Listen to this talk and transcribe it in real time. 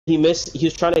He missed. He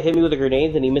was trying to hit me with a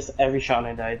grenade, and he missed every shot, and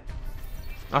I died.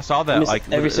 I saw that. Like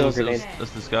every single grenade. That's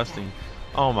disgusting.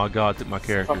 Oh my god, my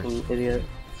character. Fucking idiot.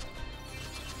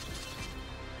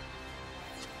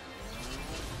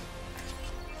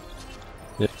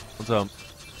 Yeah. What's up?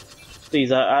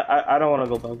 Please, I don't want to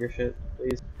go bunker shit.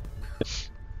 Please.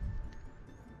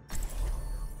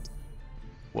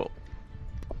 Whoa.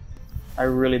 I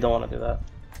really don't want to do that.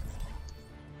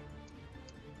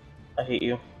 I hate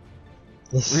you.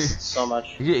 So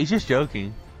much. He's just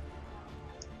joking.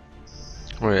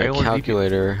 Wait, a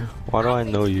calculator. Why do I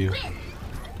know you?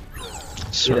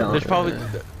 There's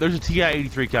a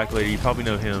TI-83 calculator. You probably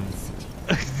know him.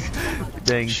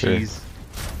 Dang cheese.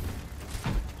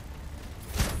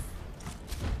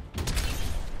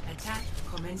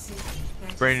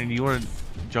 Brandon, do you want to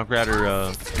Junkrat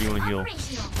or do you want to heal?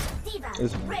 You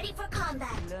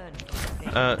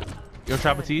want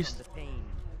to Batiste?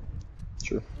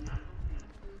 Sure.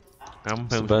 I'm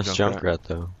the best Junkrat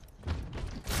though.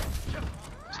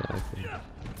 Exactly.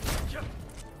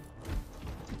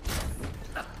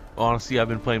 Honestly, I've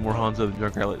been playing more Hanzo than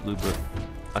Junkrat lately, but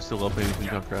I still love playing some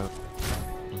Junkrat.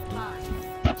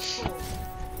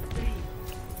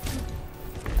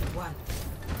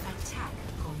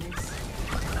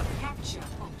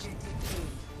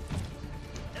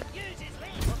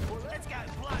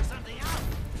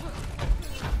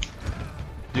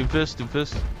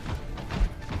 Doomfist.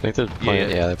 I think they're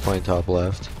playing, yeah, they're playing top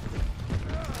left.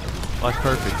 Oh, that's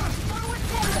perfect.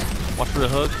 Watch for the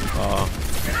hook.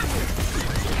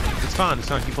 It's fine,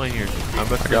 keep playing here. I'm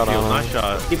about to get a nice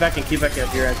shot. Keep backing, you're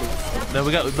at me. No,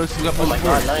 we got both. Oh my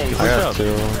god, nice. I got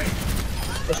two.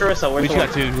 We each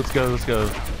got two, let's go.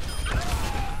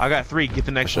 I got three, get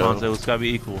the next one, so it's gotta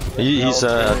be equal. He's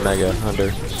at Mega,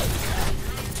 under.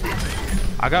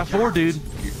 I got four, dude.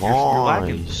 You're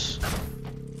lacking.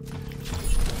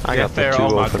 I got fair.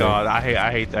 Oh my god, I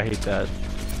hate that.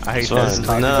 I hate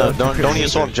that. No, don't even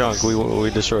swap junk. We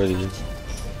destroy these.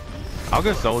 I'll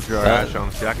go soldier or Ash,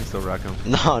 honestly. I can still wreck him.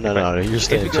 No, you're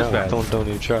staying junk. Don't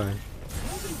even try.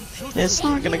 It's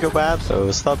not gonna go bad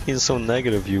though. Stop being so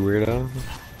negative, you weirdo.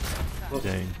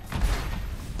 Dang.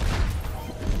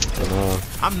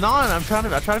 I'm not. I try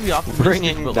to be optimistic.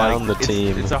 Bringing down the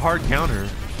team. It's a hard counter.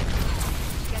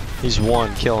 He's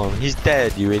one. Kill him. He's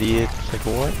dead. You idiot. Like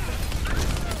what?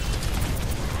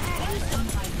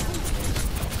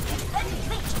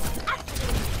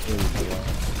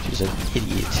 She's an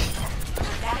idiot.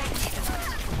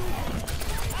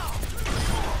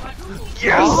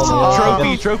 Yes!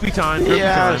 Oh! Trophy time.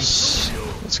 Yes!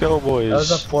 Let's go, boys. That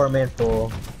was a 4-man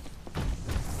full.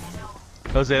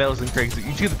 Jose, that was crazy. Did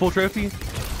you get the full trophy?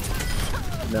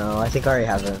 No, I think I already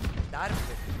have it.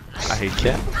 I hate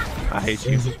you. I hate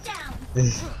you.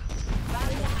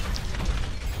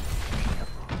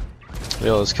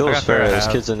 Yo, let's kill this Farrah. This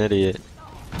kid's an idiot.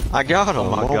 I got him. Oh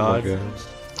my god.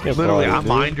 Yeah, literally, I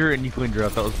mined her and you cleaned her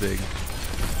up. That was big.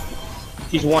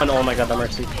 He's one. Oh my god, the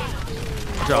mercy.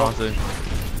 Johnson.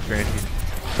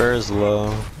 Farrah's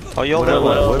low. Oh, y'all are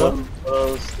low.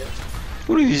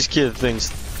 Who do these kids think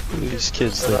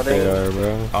they are,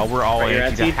 bro? Oh, we're all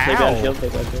anti. How?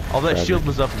 Oh, that shield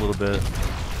was up a little bit.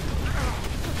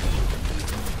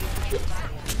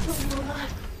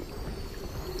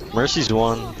 Mercy's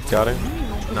one. Got him.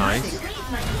 Nice.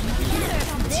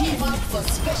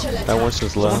 That one's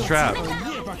just left. Trap.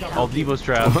 Oh, D.Va's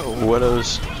trap.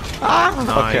 Widows. Ah!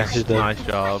 Nice. Okay, nice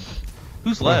job.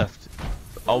 Who's left?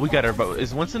 Oh, we got her.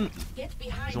 Is Winston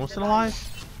alive?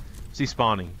 Is he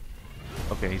spawning?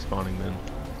 Okay, he's spawning then.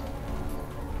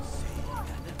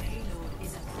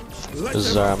 This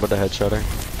is I'm about to headshot her.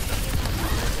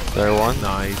 There one.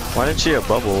 Nice. Why didn't she have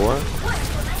bubble? What?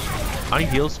 I need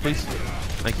heals, please.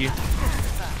 Thank you.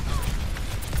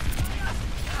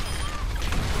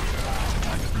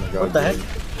 What the heck?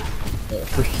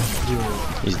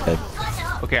 He's dead.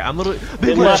 Okay, I'm literally.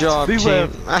 Good job, team.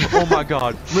 Oh my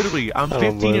god. Literally, I'm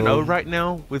 15-0 right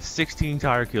now with 16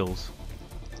 tire kills.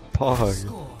 Pog.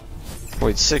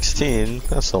 Wait, 16?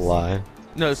 That's a lie.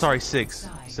 No, sorry, 6.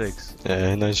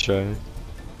 Yeah, nice try.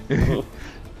 He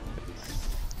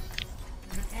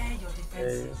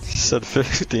said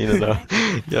 15 0.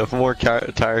 You have more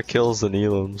tire kills than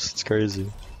elims. It's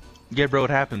crazy. Yeah, bro,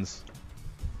 it happens.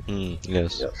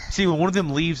 Yes. Yep. See, when one of them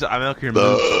leaves, I'm out here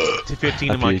move to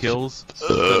 15 of my kills.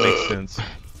 So that makes sense.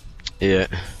 Yeah.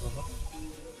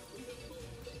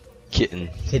 Kitten.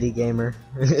 Kitty gamer.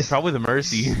 Probably the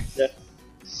Mercy. Yeah.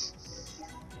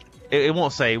 It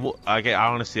won't say. Well, I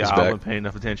honestly, I wasn't paying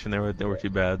enough attention. They were too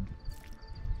bad.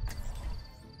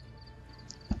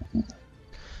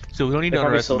 So we don't need to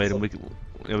underestimate them. We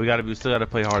still gotta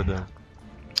play hard though.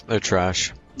 They're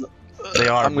trash. They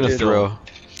are. I'm gonna but throw. still,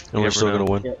 And we're never still know.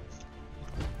 gonna win. Yep.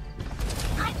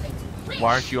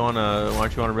 Why aren't you on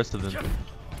Arista then?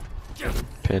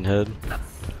 Pinhead.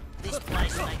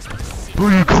 Who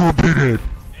are you calling Pinhead?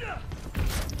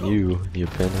 You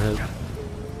pinhead.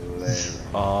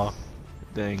 Aw,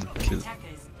 dang.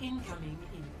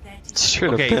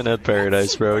 Straight Okay. up pinhead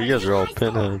paradise, bro. You guys are all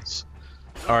pinheads.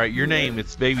 All right, your name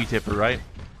it's Baby Tipper, right?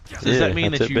 So does Yeah, that mean I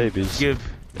that tip you babies. give?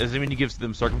 Does that mean you give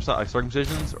them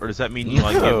circumcisions, or does that mean you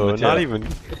like give them No, a tip? not even.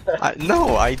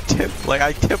 No, I tip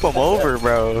them over,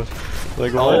 bro.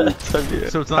 Like Oh, what? so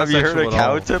it's not have you heard sexual of at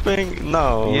cow all. tipping?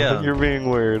 No. Yeah. You're being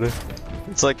weird.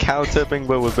 It's like cow tipping,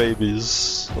 but with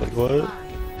babies. Like what?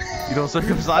 You don't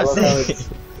circumcise them?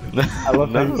 I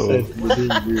love how you No. said you're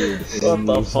being weird. What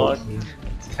the fuck?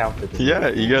 It's counted. Yeah,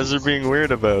 you guys are being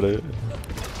weird about it.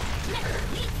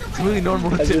 It's really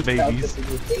normal to tip babies.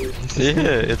 Yeah,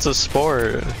 it's a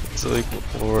sport. It's like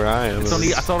where I am. It's on I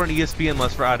saw it on ESPN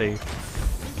last Friday.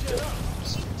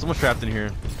 Someone's trapped in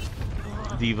here.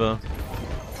 D.Va.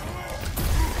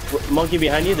 Monkey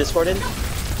behind you, discorded.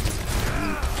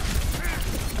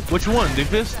 Which one,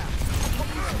 Doofus?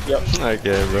 Yep.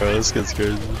 Okay, bro, this gets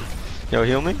crazy. Yo,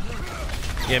 heal me?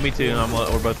 Yeah, me too.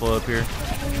 We're both low up here.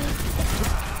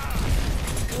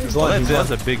 There's Oh, one.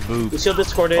 that's a big boob. Lucio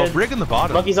discorded. Oh, Brick in the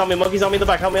bottom. Monkey's on me in the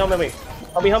back. Help me.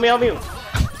 Help me.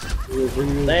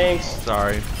 Thanks.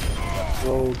 Sorry.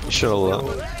 You should've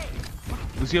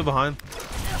left. Lucio behind.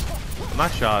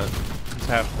 Nice shot. Just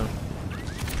half them.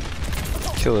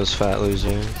 Kill this fat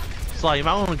loser. Sly, you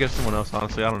might want to get someone else,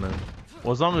 honestly. I don't know.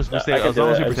 Well, as long as we Yeah, stay, I can as do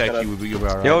long as that. we I just protect gotta- you, you'll be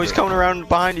alright. Yo, he's coming around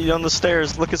behind you on the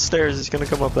stairs. Look at stairs. He's gonna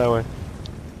come up that way.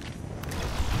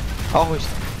 Oh,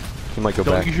 he might go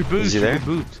Don't back. use your boots. Is he you there? get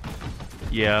boot.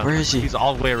 Yeah. Where is he? He's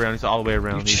all the way around. He's all the way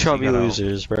around. You He's- chubby he got out.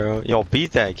 losers, bro. Yo,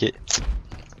 beat that kid.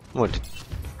 What?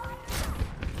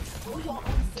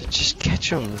 Just catch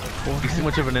him. He's too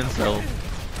much of an incel.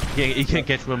 You can't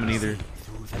catch women either.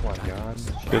 Oh my god.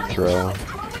 Good throw.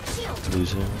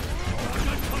 Loser.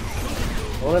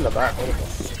 One in the back.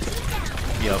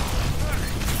 Yep.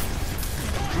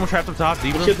 Someone trapped up top.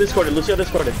 Lucio D.Va.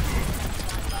 discorded.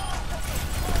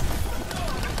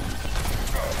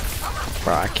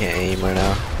 Bro, I can't aim right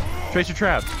now. Tracer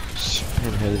trapped.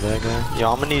 Pinhead that guy.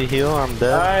 Yo, I'm gonna need a heal or I'm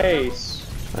dead. Nice.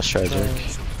 That's tragic.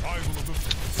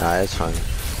 Nah, it's fine.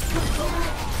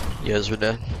 You guys were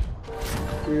dead.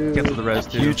 Get to the res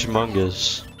too. Huge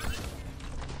mungus.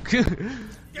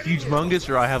 Huge mungus,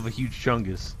 or I have a huge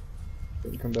chungus.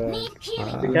 Come back.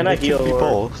 Can I it heal could be or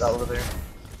both. that over there?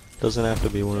 Doesn't have to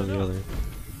be one or the other.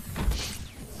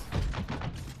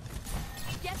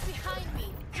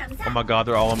 Oh my god,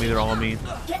 they're all on me. They're all on me.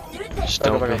 Just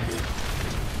don't be.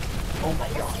 Oh,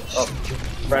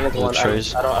 Brandon's The one.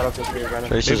 Trace. I don't think you're Brandon.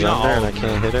 Trace is Maybe not under and all I of them.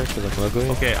 can't hit her because I'm ugly.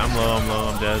 Okay, I'm low.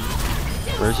 I'm dead.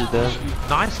 Where's he dead?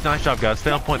 Nice job, guys.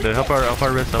 Stay on point, dude. Help our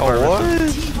wrist. Help our Oh, what?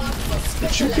 wrist.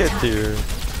 Did you get there?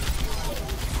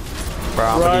 Bro,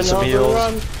 I'm gonna need some Hunter, heals.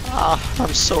 run. Ah,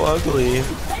 I'm so ugly. I'm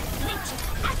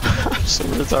so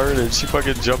retarded. She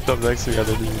fucking jumped up next to me. I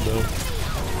didn't even know.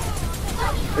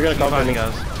 We're gonna Keep come for me. fighting,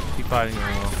 guys. Keep fighting.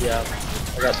 Yeah.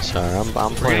 I got Sorry, I'm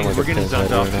playing We're like getting a zoned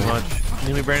pinhead off right too now. much.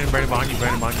 Give me Brandon behind you.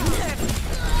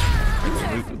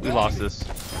 We lost this.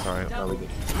 Sorry. No,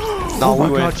 Oh we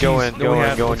my went. God, Go jeez. in, No, go we in,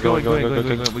 have- go in, let's go in, go in, go go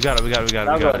in. We got it. now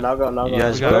go. You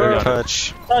guys We got it, better we got it.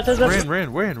 touch. Ran.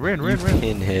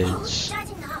 Pinheads.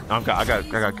 I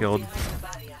got killed.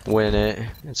 Win it.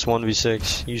 It's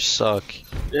 1v6. You suck.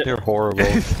 Yeah. You're horrible.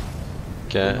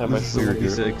 Okay. This is a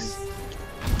 1v6.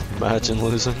 Imagine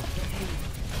losing.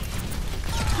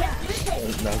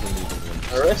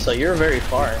 Arissa, you're very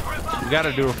far. We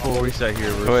gotta do a full reset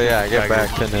here. Oh yeah, get back,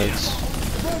 pinheads.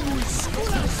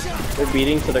 They're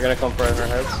beating, so they're gonna come for our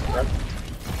heads. Run.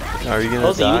 Are you gonna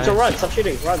Rosie, you need to die? run. Stop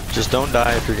shooting. Run. Just don't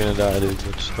die if you're gonna die, dude.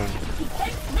 Just don't.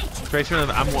 Tracer,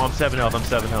 I'm 7 health. I'm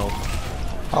 7 health.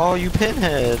 Oh, you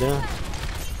pinhead. I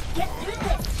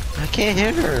can't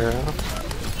hit her.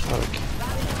 Okay.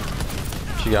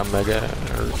 She got mega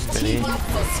or mini.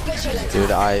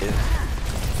 Dude, I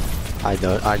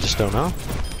just don't know.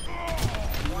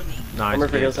 Nice.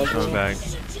 Remember Dude. for Coming back.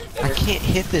 I can't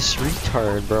hit this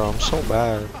retard, bro. I'm so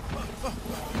bad.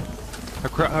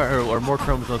 Or more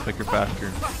chromosomes make her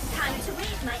faster.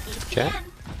 Okay.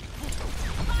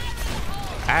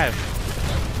 Ash.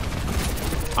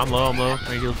 I'm low.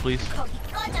 Can you heal, please?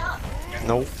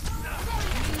 Nope.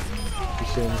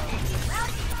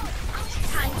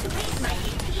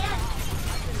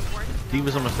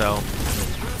 D.Va's on my cell.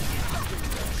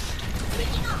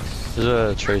 There's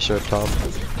a tracer up top.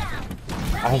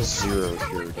 I have 0 here.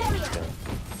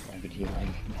 I've been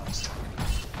healing.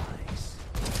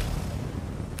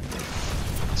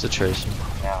 It's a Tracer.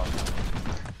 Now.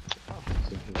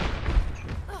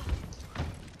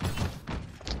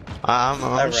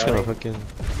 I'm just gonna fucking.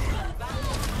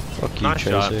 Fuck you, Nice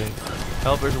shot. Tracer.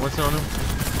 Helpers, what's on him?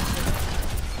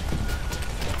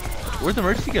 Where'd the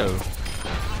mercy go?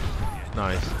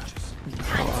 Nice.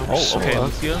 Oh, okay,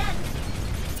 Lucio.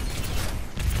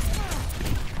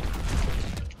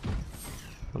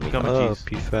 Come Oh,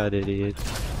 with you fat idiot.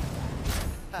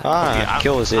 Okay,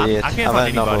 Kill this idiot. I can't I've find had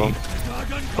enough of anybody. them.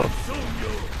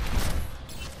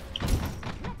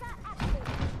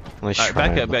 Nice Alright,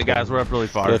 back up, guys. We're up really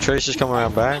far. Yo, Tracer's coming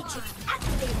around back.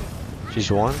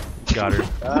 She's one. Got her.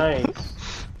 Nice.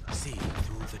 See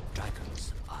through the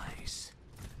dragon's eyes.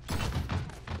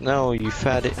 No, you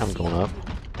fat it. I'm going up.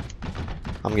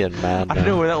 I'm getting mad now. I don't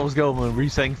know where that was going. Were you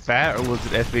saying fat or was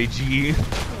it FAG?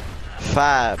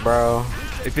 Fat, bro.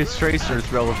 If it's Tracer,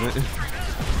 it's relevant.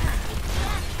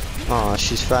 Aw,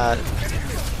 she's fat.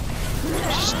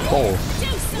 She's both.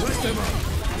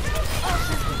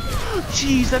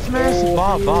 Jeez, that's massive.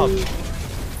 Bob.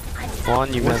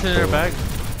 One, you What's meant in her to. bag?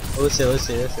 Listen.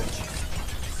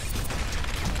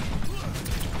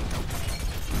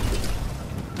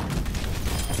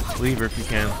 Leave her if you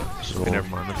can. Okay, never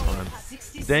mind, that's fine.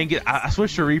 Dang it, I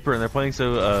switched to Reaper and they're playing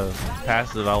so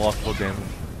passive I lost full damage.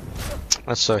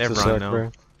 That sucks. Everyone That sucks, know.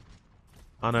 bro.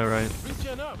 I know, right?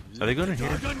 Are they going in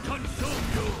here?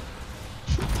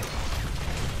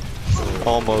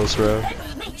 Almost, bro.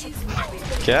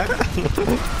 Cat?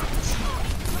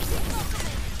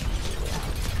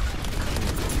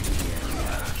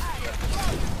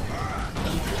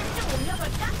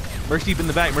 Mercy deep in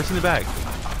the back, Mercy in the back.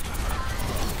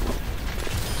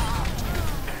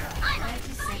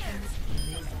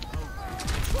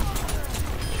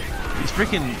 He's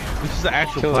freaking, this is the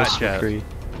actual Kill plat this chat. McCree.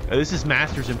 This is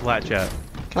Masters in plat chat.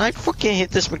 Can I fucking hit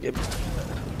this McCree?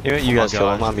 You Oh guys my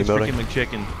kill him, gosh, I'm it's emoting. freaking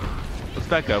McChicken. Let's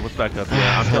back up,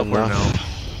 Yeah, I'm teleporting now.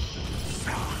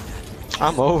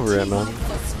 I'm over it, man.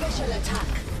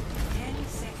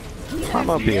 I'm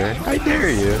up here. I dare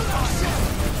you.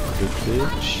 Good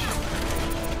bitch.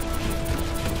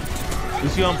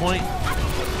 Lucio on point.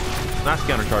 Nice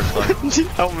counter charge slide.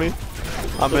 Help me.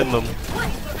 I'm in them.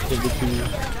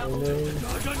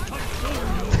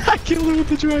 I killed him with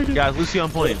the dragon. Guys, Lucio on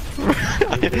point.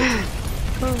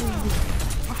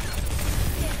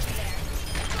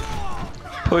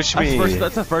 Push me.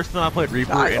 That's the first time I played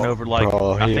Reaper in over like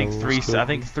Bro, I he think almost three killed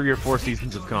me. or 4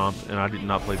 seasons of comp, and I did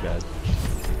not play bad.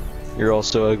 You're all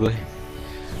so ugly.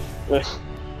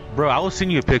 Bro, I will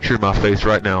send you a picture of my face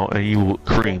right now, and you will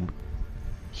cream.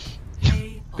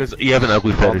 Because you have an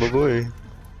ugly fetish. Probably.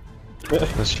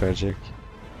 That's tragic.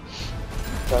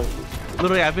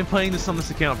 Literally, I've been playing this on this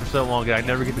account for so long, and I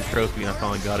never get the trophy, and I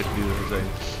finally got it to do everything.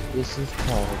 This is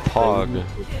called Pog.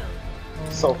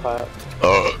 So fat.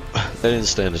 They didn't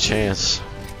stand a chance.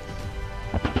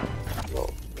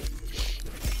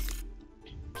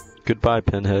 Goodbye,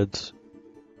 pinheads.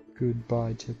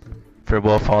 Goodbye, Chipper.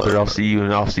 Farewell, Father. I'll see you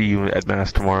at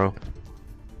Mass tomorrow.